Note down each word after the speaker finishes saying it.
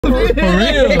For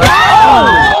real?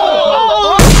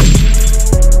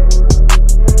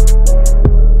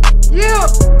 Yeah.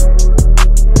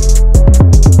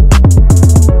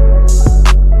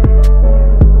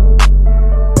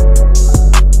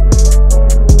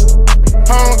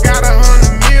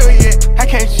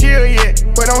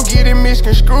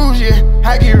 Misconstrued yet,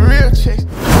 I get real checks.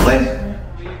 What?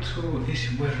 YouTube, it's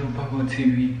your boy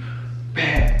Lubabotv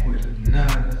back with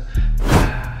another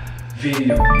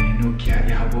video, man. No cap,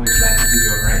 y'all boys like the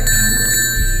video right now, bro.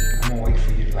 I'm gonna wait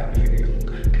for you to like the video,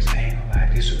 cause I ain't gonna lie,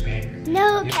 this will be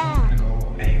no cap.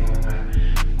 I ain't gonna lie.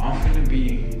 I'm finna be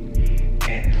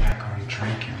acting like I'm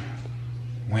drinking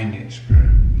Windex, bro.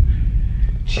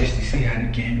 Just to see how the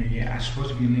game is. I'm supposed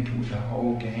to be linking with the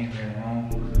whole game later on.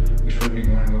 We're supposed to be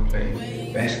going to go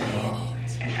play basketball,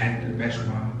 and after the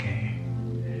basketball game,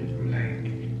 I'm like,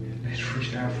 let's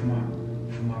freestyle for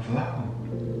my vlog.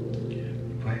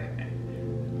 But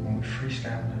when we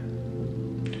freestyle,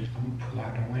 I'm gonna pull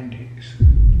out the Windex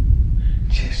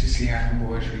just to see how the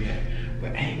boys react.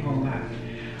 But I ain't gonna lie,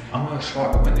 I'm gonna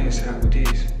swap the Windex out with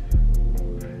this.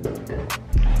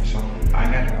 So I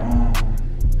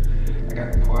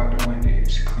gotta pour out the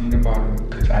Windex, clean the bottle,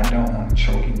 because I don't want to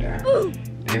choke and die.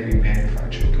 They'd be mad if I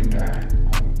choke and die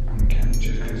on camera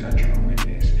just because I drunk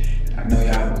Windex. I know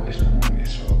y'all boys don't want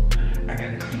this, so I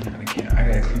gotta clean out the camera. I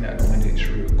gotta clean out the Windex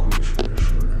real quick for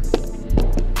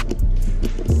real.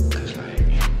 Cause like,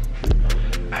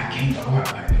 I can't go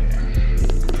out like that.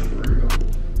 For real.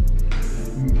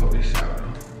 Let me pull this out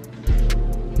though.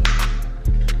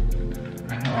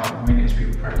 I know all the Windex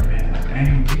people probably mad like,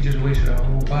 dang, we just wasted a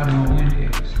whole bottle of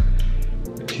Windex.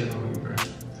 But chill on me, bro.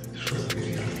 It's for the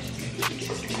video.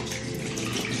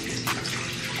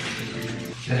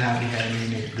 That's how they had me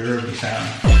make girly sound.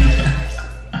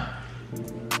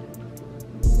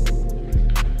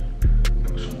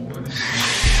 Put some water in.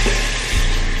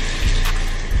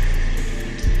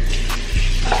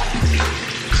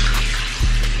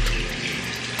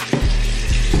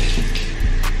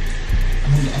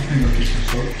 I'm gonna go get some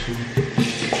soap too.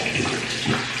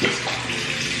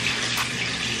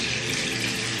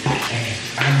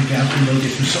 I'm gonna go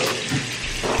get some soap.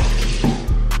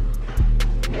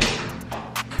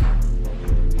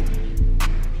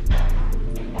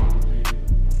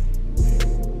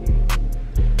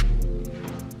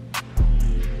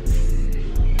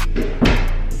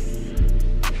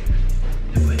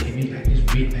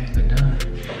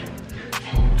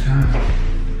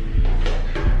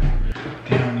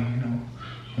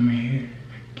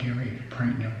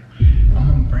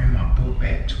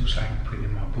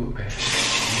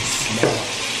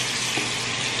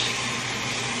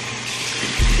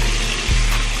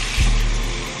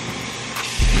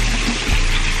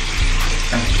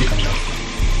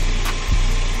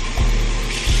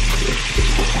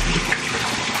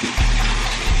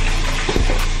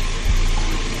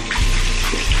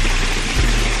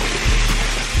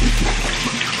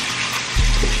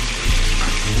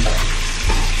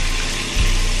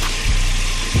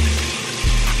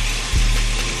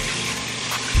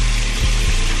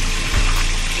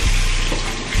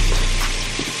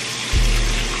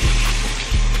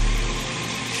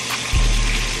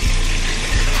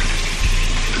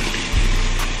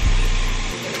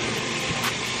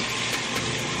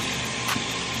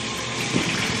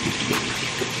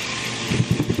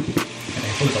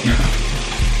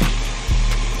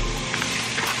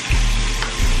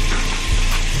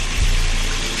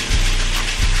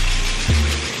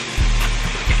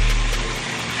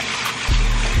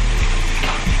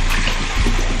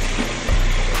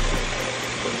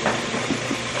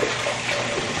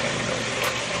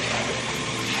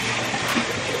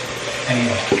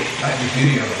 Like the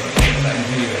video, bro. Like the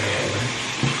video yet, man.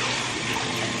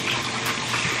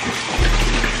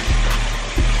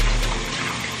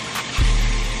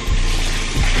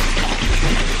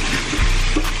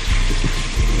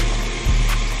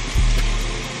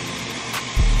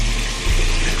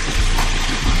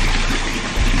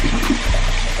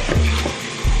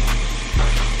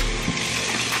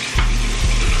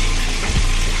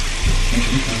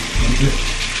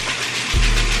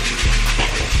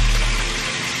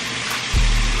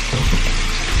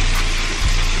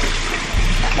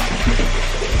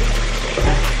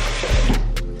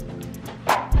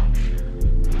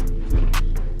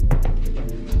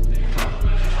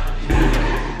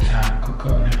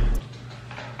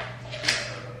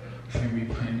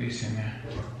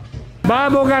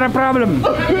 Babo got a problem.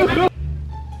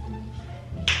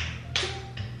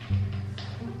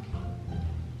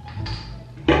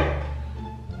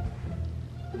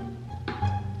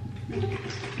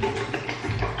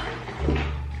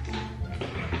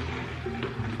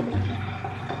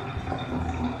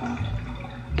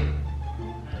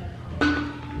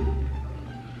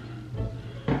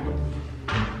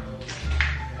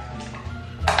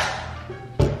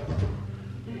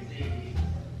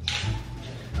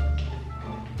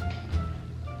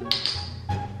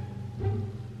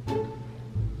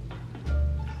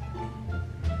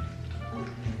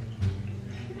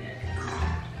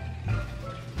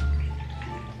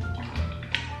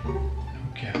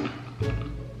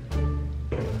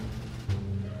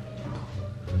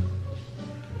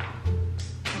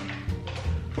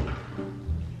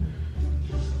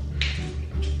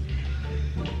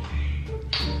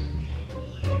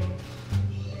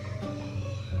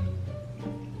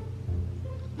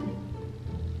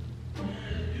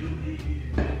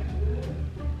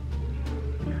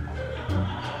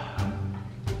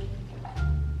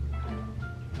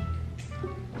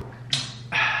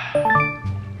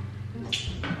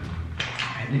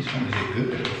 This one is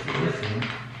good.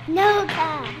 No,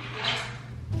 God.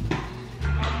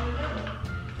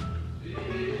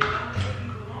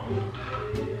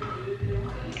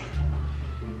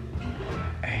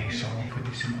 Hey, so I'm gonna put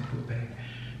this in my book bag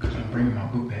because I'm bringing my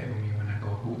book bag with me when I go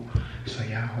hoop. So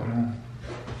y'all hold on.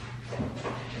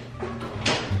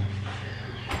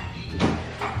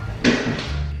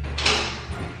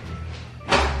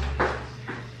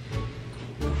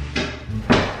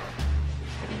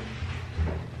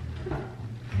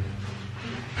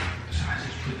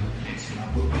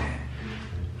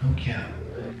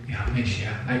 Y'all make sure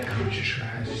y'all like, comment,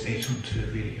 subscribe, stay tuned to the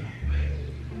video.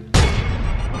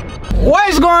 What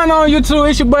is going on, YouTube?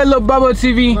 It's your boy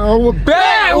Lubabotv. We're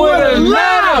back with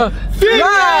another video.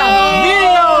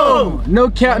 No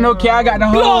cap, no cap. I got the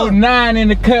whole 9 in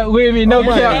the cut with me. No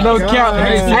cap, no cap.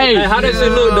 Hey, how does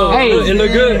it look though? Hey, it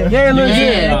look good. Yeah, it look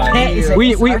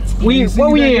good.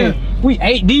 What we in? We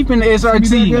 8 deep in the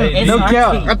SRT. No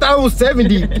cap. I thought it was 7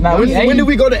 deep. Nah, when did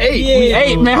we go to 8? Yeah. We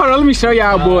 8, man. Hold on, let me show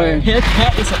y'all, boy.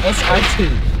 Hellcat is an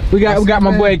SRT. We got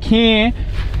my boy Ken,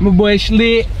 my boy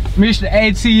Slick, Mr.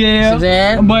 ATL,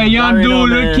 my boy Young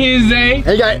Dooda, Kenzie. And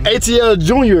you got ATL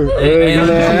Junior.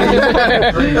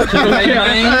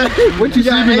 What you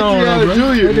sleeping on, bro?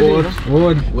 Junior.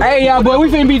 Hey, y'all, boy, we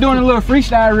finna be doing a little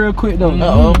freestyle real quick, though.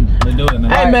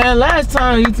 Hey, man, last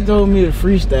time you told me to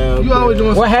freestyle. You always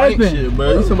doing what happened? Shit,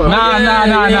 bro. You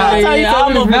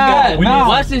Nah.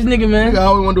 Watch this nigga, man. I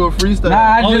always want to do a freestyle. Nah,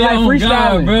 I just like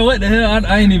freestyling. Bro, what the hell?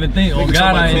 I ain't even think. Oh,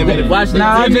 God, I ain't even watch this.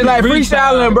 Nah, I just like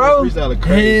freestyling, bro.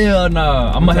 Hell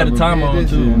nah. I'm gonna have a timer on,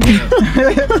 too. You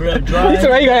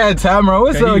gotta have a timer on.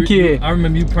 What's up, kid? I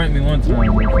remember you pranked me one time. What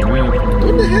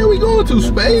the hell we going to,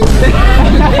 Space?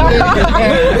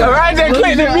 Right there,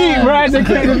 click the beat, right there,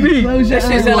 click the beat. That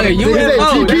shit sound like a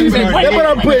UFO. That's what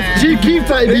I put. Keep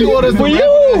type beat orders for you.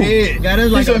 Got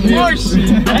us like a horse.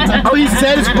 Oh, he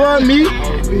satisfying me.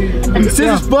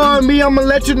 Satisfying me. I'ma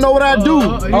let you know what I do.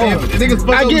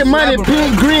 I get money,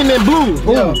 pink, green, and blue.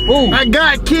 I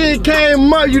got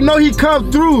Kencameup, you know he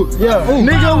come through.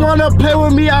 Nigga wanna play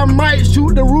with me, I might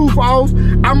shoot the roof off.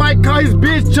 I might call his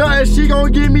bitch up and she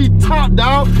gon' give me top,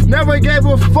 dog. Never gave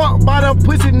a fuck by the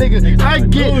pussy nigga. I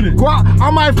get guap, I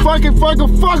might fuck.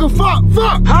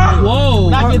 Whoa.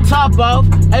 Knock your top off.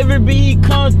 AveryB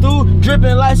come through,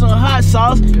 dripping like some hot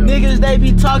sauce. Niggas, they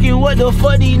be talking, what the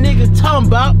fuck these niggas talking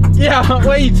about? Yeah,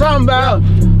 what he talking about?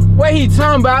 What he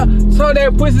talking about? So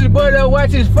that pussy boy to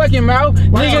watch his fucking mouth.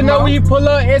 Nigga know we pull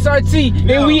up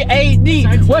SRT and we 8 deep.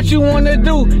 What you wanna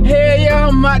do? Hell yeah,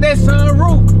 I'm out that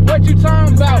sunroof. What you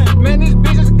talking about? Man, this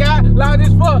bitch just got loud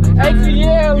as fuck.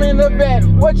 ATL in the back.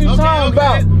 What you talking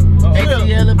about?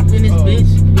 ATL up in this bitch.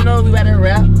 You know we better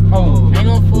rap. Ain't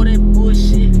gon' fool that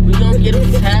bullshit. We gon' get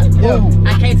him tapped.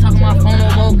 I can't talk on my phone no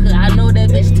more cause I know that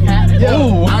bitch tapped. I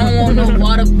don't want no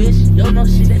water, bitch. Yo, no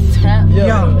shit that tap.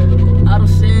 I don't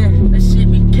say that shit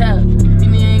be capped.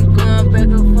 And he ain't going back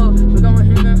and forth. We gon'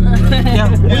 hit him up.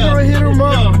 We gon' hit him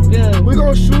up. We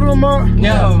gon' shoot him up.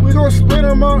 We gon' split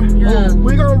him up.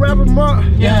 We gon' wrap him up.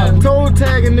 Toe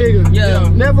tag a nigga.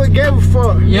 Never gave a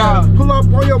fuck. Pull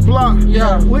up on your block.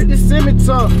 With the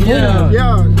scimitar.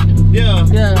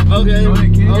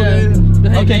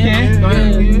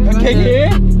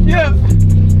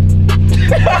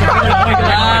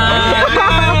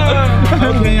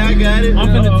 Okay, I got it. I'm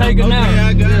finna take it now.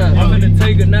 I'm finna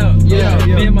take it now. Me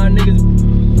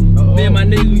and my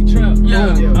niggas, we trap.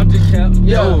 I'm just cap.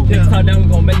 Next time down, we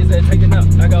gon' make his ass take it out.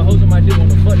 I got hoes on my dick on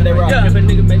the fuck tonight. If a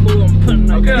nigga make move, I'm putting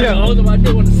like that. I got hoes on my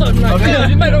dick on the suck tonight. If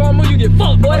you make the wrong move, you get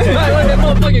fucked, boy. Like that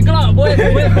motherfucking Glock, boy.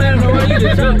 We ain't playing around, you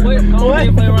get chopped, boy. I don't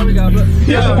ain't playing around, we got fucked. I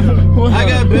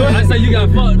got bad. I say you got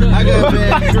fucked up. I got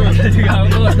bad. You got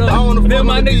fucked up. Me and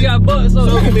my niggas got butt, so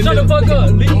shut the fuck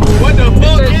up, Lee. What the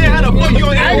fuck? How the fuck you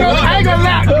on? I ain't gonna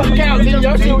lie.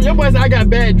 Your boy said I got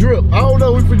bad drip. I don't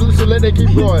know if we should let that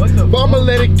keep going. But I'ma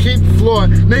let it keep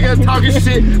flowing. Nigga talking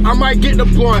shit, I might get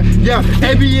deploying.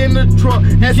 AB in the trunk,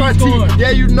 SRT, yeah,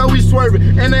 you know we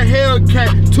swerving. And a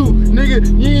Hellcat too. Nigga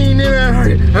nigga, you ain't even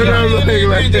heard it.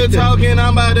 We just talking,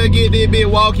 I'm about to get this bitch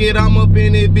walking. I'm up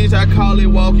in this bitch, I call it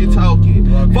walkie-talkie.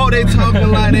 Before they talking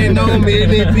like they know me,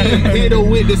 this bitch hit her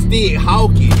with the stick,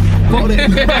 hawky. He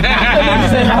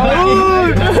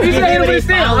said hit him with the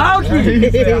stick,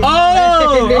 hawky.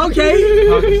 Oh, okay.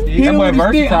 That boy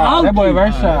versatile. That boy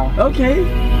versatile. Okay.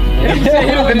 If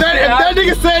that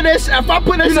nigga said that shit, if I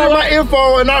put that shit in my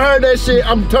info and I heard that shit,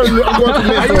 I'm going to miss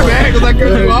Are you mad because I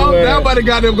cut you off? Everybody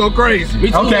got them go crazy. Me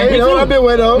too. Okay, Me too. I've been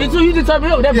with though. Me too, you just turned me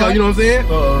up with that boy. Yeah, you know what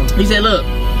I'm saying? He said, look.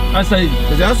 I say,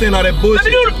 Cause y'all saying all that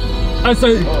bullshit. I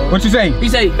say, What you say? He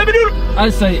say, baby doodle.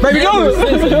 I say, Baby doodle.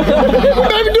 Baby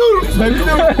doodle. Baby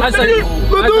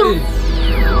doodle.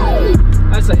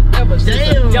 I say, ever since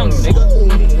a young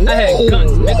nigga, I had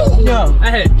guns, nigga. Yeah. I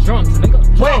had drunks, nigga.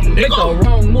 Make the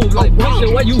wrong move, like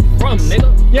bitch, where you from,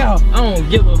 nigga? Yeah. I don't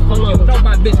give a fuck. You know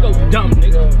my bitch go dumb,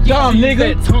 nigga. Dumb, nigga.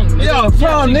 That tongue, nigga. Yeah,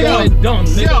 dumb, She nigga. going dumb,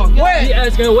 nigga. What? He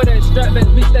asking where that strap at,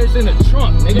 bitch, that's in the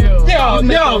trunk, nigga. Yeah, You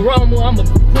make yeah. a wrong move, I'ma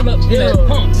pull up in that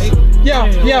pump, nigga. Yeah,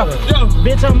 yeah.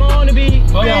 Bitch, I'm on the beat.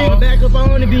 Yeah. Back up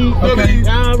on the beat. Okay.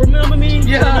 Y'all remember me?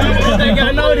 Yeah. Think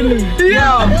I know to me.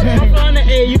 Yeah. I'm from the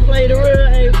A, you play the real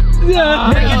A.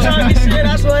 Yeah. Nigga trying me shit,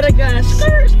 I swear to God.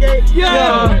 Skirt skate.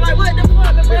 Yeah. I'm like, what the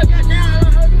fuck? The fuck got down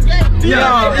on the gate.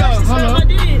 Yeah. That's the stuff I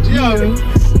did.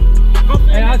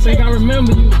 Hey, I think I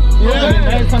remember you.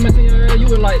 Last time I seen your ass, you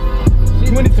were like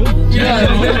 22. Yeah.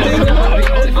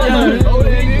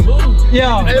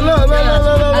 Hey, look. I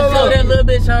told that little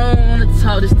bitch I don't want to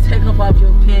talk, just take up off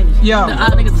your panties. Yeah. The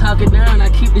other niggas talking down, I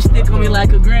keep the stick on me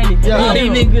like a granny. All these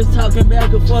niggas talking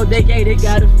back and forth, they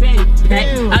got a fanny pack.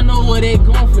 I know where they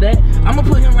going for that. I'ma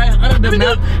put him right under the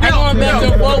mouth. I going back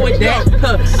and forth with that.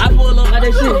 I pull up like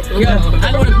that shit. Yeah.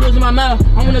 I want to close my mouth.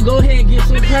 I want to go ahead and get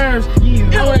some curves. I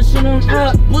want to shoot them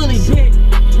out, bully, bitch.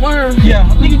 Worm. Yeah.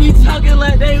 Niggas be talking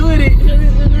like they with it.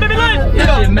 I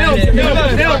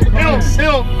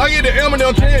get the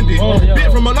M&M candy.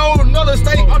 Bitch from another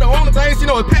state, all the only thing she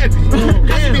know is Patty.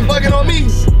 She be fucking on me.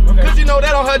 Cause you know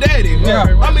that on her daddy.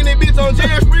 Yeah. I mean that bitch on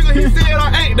Jerry Springer, he said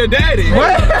I ain't the daddy.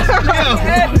 What?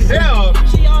 Yeah.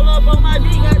 She all up on my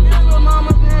dick, goddamn little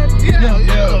mama patty.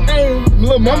 Yeah. Hey,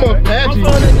 Little mama patchy.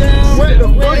 I'm down. What the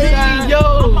fuck? Yo.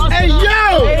 Hey, yo!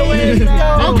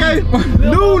 Okay,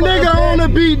 new nigga on the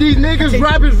beat. These niggas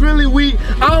rap is really weak.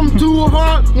 I'm too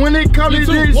hard when it comes to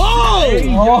this. Whoa.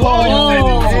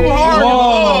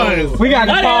 We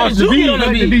gotta pause the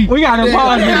beat. We gotta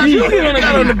pause the beat.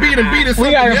 Got on the beat and beat it.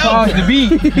 We gotta pause the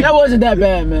beat. That wasn't that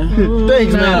bad, man.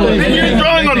 Thanks, man. Man, you ain't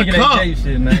drawing on the cup.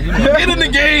 Shit, man. Get in the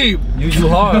game. You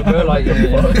hard, bro. Like,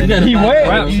 He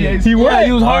wet. He wet.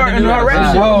 He was hard in our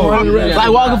rap shit. Oh.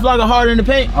 Like walking flogger hard in the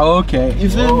paint. Okay. You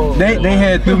feel me? They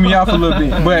had threw me off a little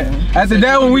bit, but after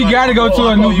that one we gotta go to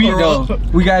a new beat though.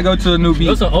 We gotta go to a new beat.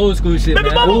 That's some old school shit, man.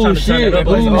 Oh shit.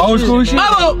 Old school shit.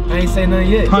 I ain't say nothing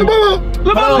yet. Like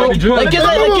kids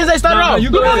ain't started off. You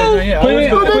go ahead. Put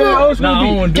it old school Nah, I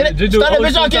don't want to do it. Start that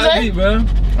bitch on Kids A? bro.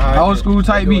 Old school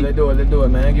type beat. Let's do it,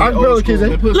 man. I'm good with Kids A.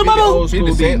 Lubabotv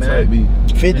 50 Cent type beat.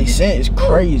 50 Cent is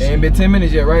crazy. Ain't been 10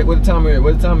 minutes yet, right? What the time at?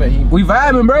 We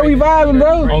vibing, bro. We vibing,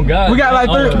 bro. Oh God. We got like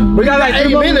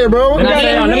 3 minutes, bro.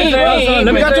 Let me tell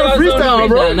you, We got your freestyle,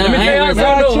 bro. Let me tell you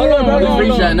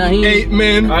something. Hey,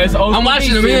 man. I'm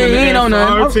watching him. He ain't on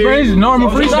nothing. I'm crazy. Normal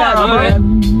freestyle, bro.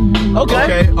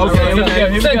 Okay. Okay.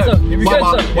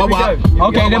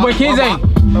 Okay, that boy Kids A.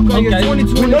 We know you know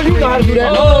how to do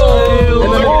that.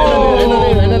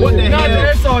 What the hell?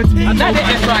 Not the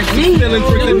SRT. Feeling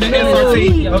tricks in the SRT.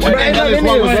 Not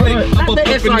the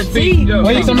SRT.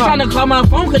 They trying to call my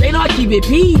phone because they know I keep it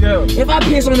P. If I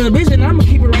piss on a bitch, then I'm gonna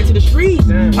keep it right to the streets.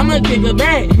 I'm gonna kick her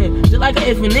back, just like an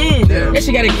F&N. That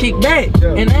shit gotta kick back.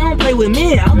 And I don't play with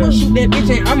men. I'm gonna shoot that bitch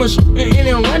and I'm gonna shoot and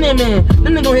then running man.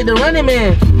 Then they gonna hit the running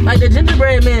man, like the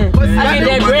gingerbread man. I get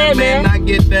that bread man. I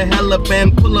get the hella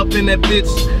band, pull up in that bitch.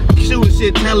 Shooting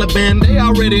shit Taliban, they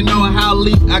already know how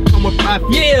leak I come with profit.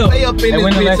 Yeah. Stay up in this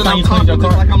when the bitch last and time I'm you cleaned your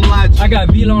talking car? like I'm logic. I got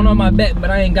V-Lone on my back,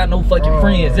 but I ain't got no fucking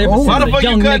friends. Ever Why the since a fuck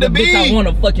young you cut nigga, the bitch, I beat?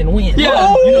 wanna fucking win.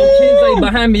 Yeah. You know, Kids A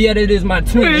behind me, yeah, that is my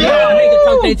twin. Yeah. Nigga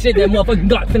talk that shit, that motherfucking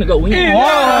Glock finna go win.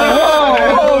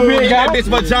 Whoa, big That guy. bitch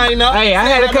vagina. Hey, I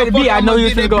had to cut the beat. I know you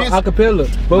was finna go acapella.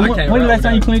 But when the last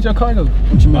time you cleaned your car though?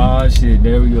 Oh shit,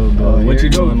 there we go, bro. What you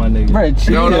doing, my nigga? Bro,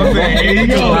 chill. You know what I'm saying? Here you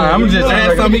go. I'm just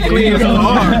last time he cleaned his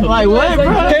car. like what,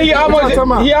 bro? He almost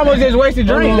just wasted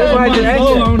drink. That's why I just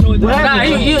asked him. Nah,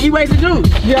 he wasted juice.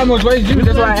 He almost wasted juice.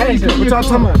 That's why I asked him. What y'all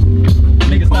talking about?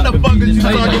 What the fuck is you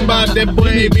talking about? That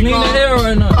boy be Clean the air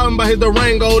right now. talking about his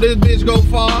Durango. This bitch go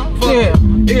far. Fuck. Yeah.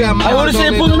 He got my I would've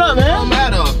said pulling up, man. Don't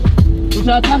matter. What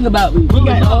y'all talking about? He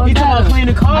talking about clean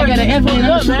the car. I got an F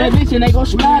and shoot that bitch and they gon'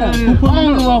 splatter. I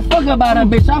don't give a fuck about that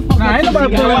bitch. I fuck Nah, ain't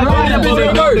nobody pulling up. That bitch in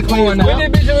reverse. Put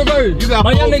that bitch in reverse. You got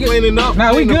folks cleaning up.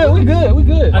 Nah, we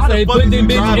good. I say put this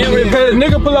bitch in reverse.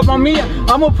 Nigga pull up on me,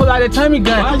 I'ma pull out a Tommy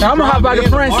gun. And I'ma hop out the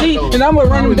front seat and I'ma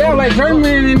run him down like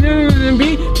German and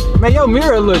B. Man, your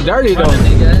mirror a little dirty though.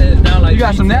 You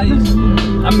got some napkins?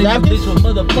 I'm in that bitch with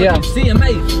motherfucking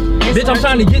CMA. Bitch, I'm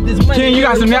trying to get this money. Ken, you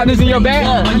got some napkins in your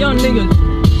bag? My young nigga.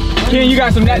 Ken, you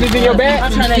got some napkins in your bag?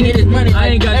 I'm trying to get this money. I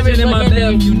ain't got shit in my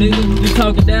bag, you nigga. You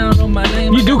talking down on my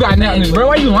name. You do got napkins, bro.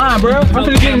 Why you lying, bro? I'm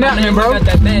finna get a napkin, bro. I got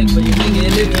that bag for you, nigga.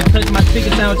 And if you touch my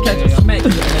chicken sandwich, catch a smack.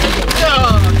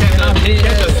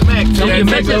 You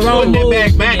make the wrong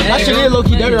back. That shit is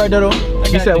low-key dirty right there though.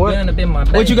 You said what?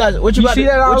 What you got? You see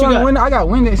that all on the window? I got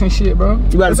Windex and shit, bro.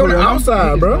 You gotta It's on the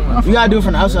outside, bro. You gotta do it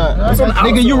from the outside.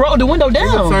 Nigga, you rolled the window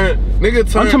down. Nigga turned. I'm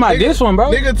talking about this one,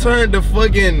 bro. Nigga turned the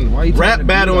fucking rap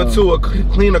battle into a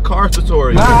clean a car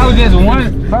tutorial. Nah, I was just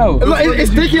one, bro.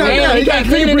 It's sticky out there. Damn, he got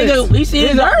clean a nigga. We see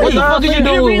his dirty. What the fuck is you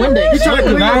doing with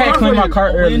Windex? Nah, I had cleaned my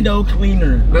car earlier. Window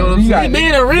cleaner. You got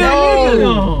Being a real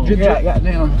nigga. Yeah,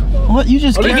 goddamn. What? You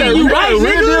just Nigga, you right,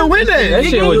 nigga. That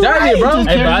shit was dirty, bro.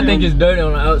 Hey, but I think it's dirty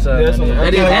on the outside. That's on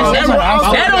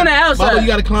the outside. You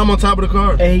gotta climb on top of the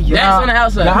car. That's on the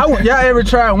outside. Y'all ever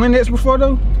tried Windex before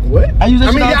though? What? I use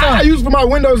that shit all the time. I use it for my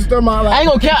windows and stuff. I ain't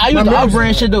gonna care. I use the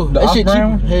off-brand shit though. That shit cheap.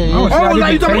 Oh,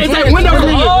 like you talking about that windows?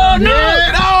 Oh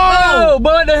no!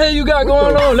 But what the hell you got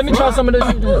going on? Let me try some of this.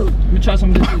 Let me try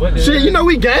some of this. Shit, you know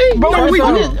we gang, bro.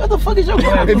 What the fuck is your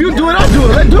problem? If you do it, I'll do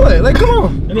it. Let's do it. Like, come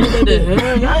on. What the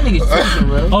hell? Y'all niggas tripping,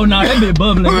 bro. Oh nah, that bit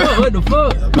bubbling. What the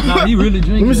fuck? Nah, he really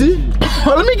drinking. Let me see.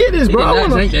 Oh, let me get this, bro. I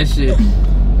wanna drink that shit.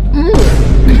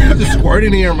 Just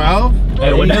squirting in your mouth.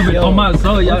 Hey, whenever on my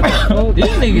soul, y'all. These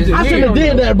niggas. I should've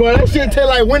did that, bro. That shit taste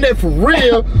like Windex for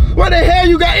real. What the hell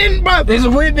you got in, bro? It's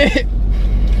Windex.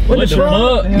 What the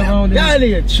fuck? Y'all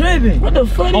nigga tripping. What the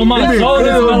fuck? On my soul, this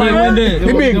smell like Windex.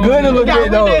 It been good a little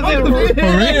bit though. For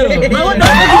real. Bro, what the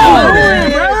fuck you doing,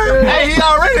 bro? Hey, he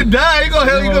already died. He gonna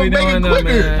make it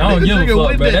quicker. I don't give a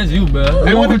fuck, bro. That's you, bro.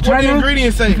 Hey, what the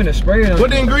ingredients say? What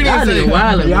the ingredients say?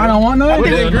 Y'all don't want none? What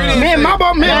the ingredients say? Man, my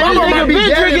mom might be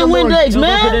drinking Windex,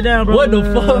 man. Put it down, bro. What the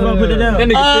fuck? Put it down. That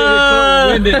nigga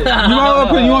still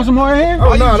Windex. You want some more in here?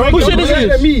 Oh, no, Who shit this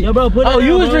is? Yo, bro, put it down. Oh,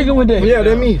 you was drinking Windex? Yeah,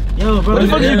 that's me. Yo, bro. What the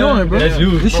fuck you doing, bro? That's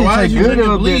you. This shit tastes good a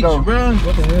little bit though.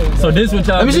 So this what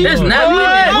y'all. Let me see. That's not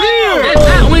Weird. That's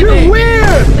not Windex.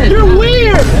 You're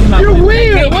weird. You're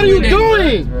weird. What are you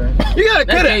doing? You gotta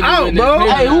cut it out, bro.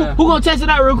 Hey, who gonna test it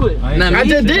out real quick? I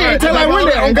just did. Tell I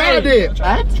Windex. On God I did.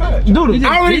 Dude,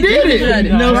 I already did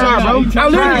it. No, sorry, bro. I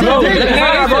literally just did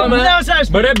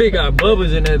it. But that bitch got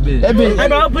bubbles in that bitch. Hey,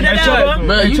 bro, put that down,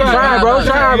 bro. You Try, bro.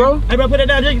 Try, bro. Hey, bro, put that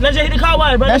down. Let's just hit the car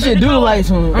wash, bro. that shit do like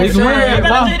some. It's Let's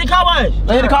Windex. hit the car wash.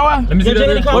 Let's hit the car wash. Let me see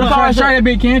that. Try that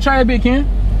bit, Ken. Try that bit, Ken.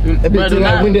 That bitch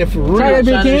like Windex for real. Try that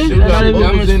bit,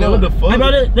 Ken. What the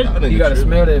fuck? You gotta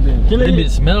smell that bitch. That bitch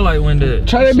smell like Windex.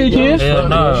 Try that bit, Ken. Hell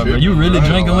nah, bro. You really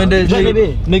drinking Windex?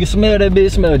 Nigga smell that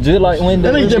bitch. Smell just like Windex.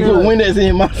 That nigga just put Windex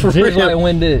in my for Just like real.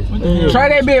 Windex. Try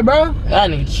that bit, bro. That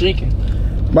nigga chicken.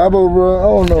 Babo, bro, I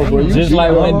don't know, bro. Just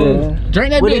like Windex. Drink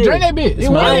that bit. Drink that bit.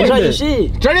 Smell like Windex.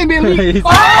 Shit. Drink that bit, Lee.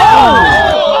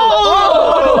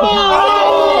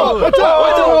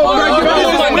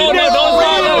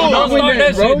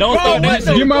 Don't start that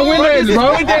shit. Get my Windex,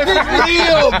 bro. Windex is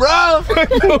real, bro.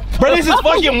 Bro, this is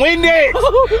fucking Windex.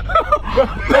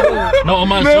 No, on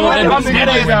my soul, that bitch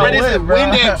This is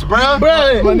Windex, bro.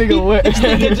 My nigga wet.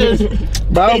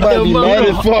 Bro, I'm about to be mad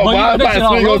as fuck. Bro, I'm about to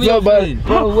swing on somebody.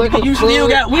 You still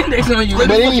got Windex on you. But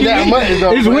it ain't that much,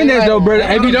 though. It's Windex though, bro.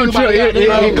 If you don't chill,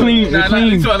 it clean. It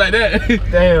clean. like that.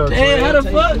 Damn, how the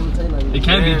fuck? It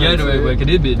can't be Gatorade, but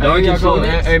it be dark as fuck.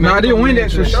 Nah, I did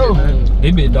Windex for sure.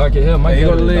 It be dark as hell. My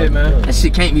Go to lid, man. That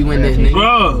shit can't be Windex, nigga.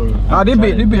 Bro, Oh, this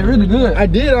bit really good. I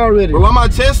did already. Bro, why my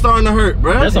chest starting to hurt,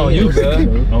 bro? That's on you, bro.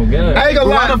 Oh God. I ain't gonna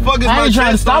lie. Why the fuck is my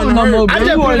chest stop starting to no more, hurt? bro. I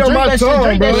just put it on my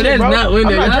tongue, bro. That's not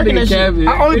Windex. Y'all niggas cabbage.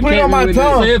 I only put it on my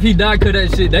tongue. Say if he died, cut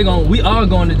that shit. We all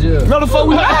going to jail. No, the fuck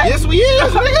we not. Yes, we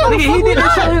is, nigga. Nigga, he did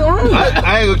that shit on his own.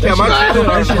 I ain't gonna care. My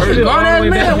chest starting to hurt. Grown ass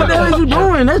man, what the hell is you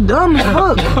doing? That's dumb as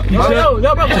fuck. Yo,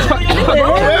 bro.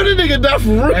 Bro, this nigga die for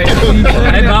real.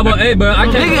 Hey, Babo, hey, bro,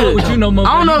 I can't fuck with you no more.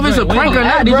 I don't know if it's a prank or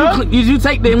not. Did you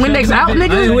take the Windex out,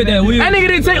 nigga? I ain't with that weird. That nigga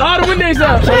didn't take all the Windex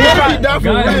out. He die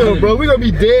for real, bro. We gonna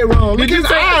be dead wrong. Look at his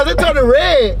eyes. They turning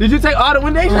red. Did you take all the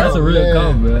Windex out? That's a real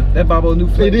call, bro. That Babo new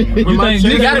fit. You think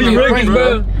you gotta be Ricky,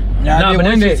 bro? Nah, but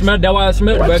that shit smelled. That's why I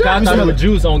smelled it, bro. I thought it was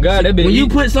juice on God. That bitch. When you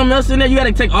put something else in there, you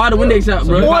gotta take all the Windex out,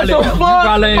 bro. What the fuck?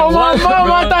 Oh my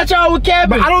mama, I thought y'all were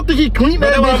capping. I don't think he cleaned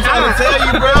that. That's what I'm trying to tell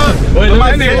you, bro. Wait,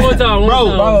 let me one time. Bro,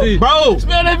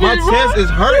 my chest is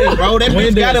hurting, bro. That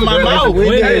bitch got in my mouth. This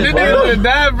nigga gonna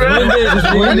die, bro.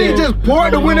 That nigga just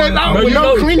poured the Windex out with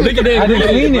no cleaning. Look at that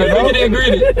ingredient. Look at the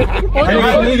ingredient. Let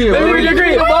me read the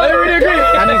ingredient. I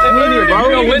didn't clean it, bro. You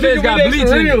know Windex got bleach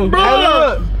in it. Bro,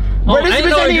 Bro, this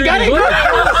bitch ain't even got it.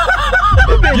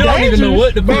 You don't even know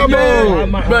what the fuck.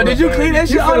 Bro, did you clean that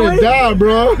shit all the way? Die,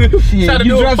 bro. Try to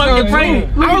do a fucking prank.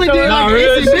 I only did like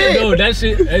real shit. shit. No, that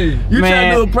shit. Hey, You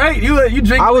trying to do a prank? You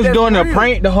drink. I was doing a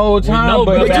prank the whole time,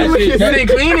 but You didn't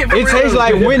clean it. it tastes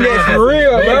like Windex for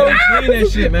real, bro. clean that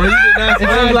shit, man. It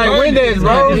tastes like Windex,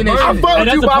 bro. I fuck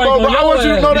with you, Bobo, but I want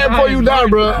you to know that before you die,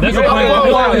 bro. That's a prank on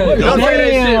y'all. Don't say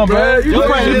that shit, bro. You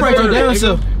prank your damn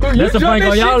self. That's a prank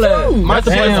on y'all. That's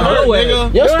a prank on your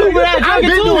ass. Yo, stupid ass. I've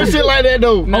been doing shit like that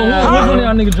though. Oh, which one of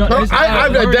y'all niggas drunk?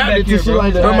 I've adapted to shit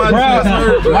like that.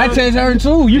 My chest hurt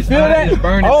too. You feel that?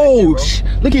 Oh,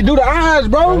 look at Dooda eyes,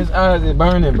 bro. His eyes is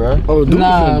burning, bro. Oh, dude,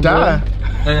 finna die.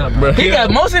 He got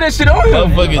most of that shit on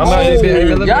him. Y'all need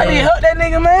to help that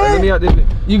nigga, man.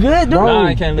 You good, dude? Nah,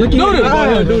 I can't let you.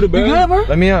 Dooda, You good, bro?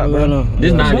 Let me out, bro.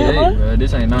 This 98, bro.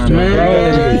 This ain't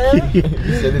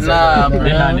 98. Nah, bro.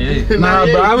 Nah,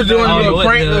 bro. I was doing a little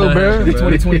prank though, bro.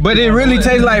 But it really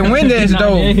tastes like Windex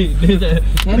though.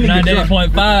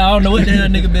 98.5. I don't know what the hell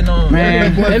nigga been on.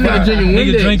 Man, That nigga drinking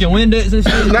Nigga Windex. drinking Windex and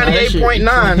shit.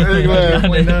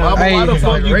 98.9. Why the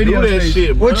fuck you do that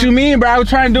shit, bro? what you mean, bro? I was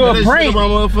trying to do a prank. My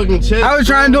motherfucking chest. I was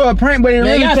trying to do a prank, but it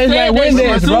really y'all tastes said like that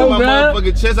Windex, shit bro. my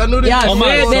motherfucking chest. I knew this. Y'all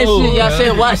said that shit. Y'all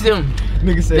said watch them.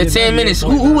 The 10 minutes.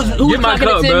 Who was talking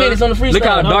at 10 minutes on the freestyle? Look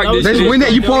how dark this That's shit is.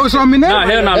 Windex. You poured something in there? Nah,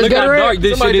 hell nah. Look how dark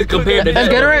this shit is compared to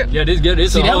that. That's Gatorade? Yeah, this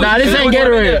Nah, this ain't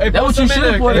Gatorade. That what you should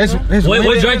have put.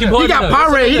 What drink you poured? He got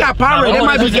Powerade. He got Powerade. That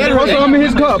might be Post Gatorade. some in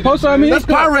his cup. Post some in his That's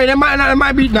cup. Powerade. That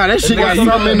might be. Nah, that shit got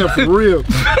something in there for real.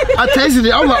 I tasted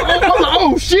it. I'm like,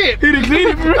 oh shit. He done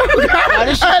cleaned it for real.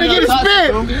 I had to get it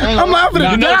spit. I'm like, I'm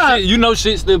finna die. You know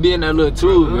shit still be in that little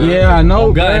tube, man. Yeah, I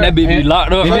know. God, that bitch be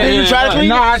locked up. You try to clean it?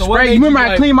 Nah, I sprayed. You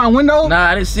remember I cleaned my window? Nah,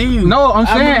 I didn't see you. No, I'm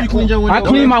saying I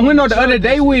cleaned my window the other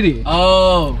day with it.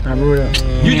 Oh.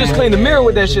 You just cleaned the mirror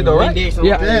with that shit though, right?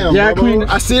 Yeah, damn, I cleaned it.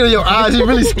 I see it in your eyes. You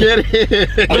really scared.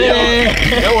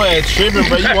 That was tripping,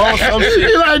 bro. You want some shit?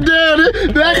 You like, damn,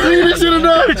 that clean this shit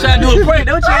enough. Trying to do a prank.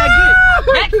 Don't try to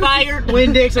get backfired.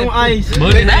 Windex on ice.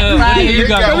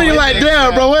 I mean, like,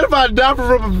 damn, bro. What if I die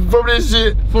from this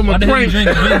shit? From a prank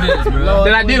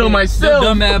that I did on myself.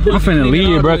 I'm finna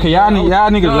leave, bro, cause y'all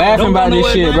niggas laughing about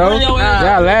this shit, bro.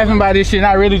 Y'all laughing about this shit,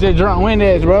 not really just drunk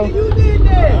Windex, bro.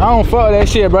 I don't fuck that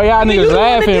shit, bro. Y'all niggas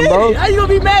laughing, bro. How you gonna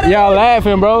be mad at me? Y'all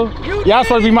laughing, bro. Y'all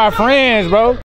supposed to be my friends, bro.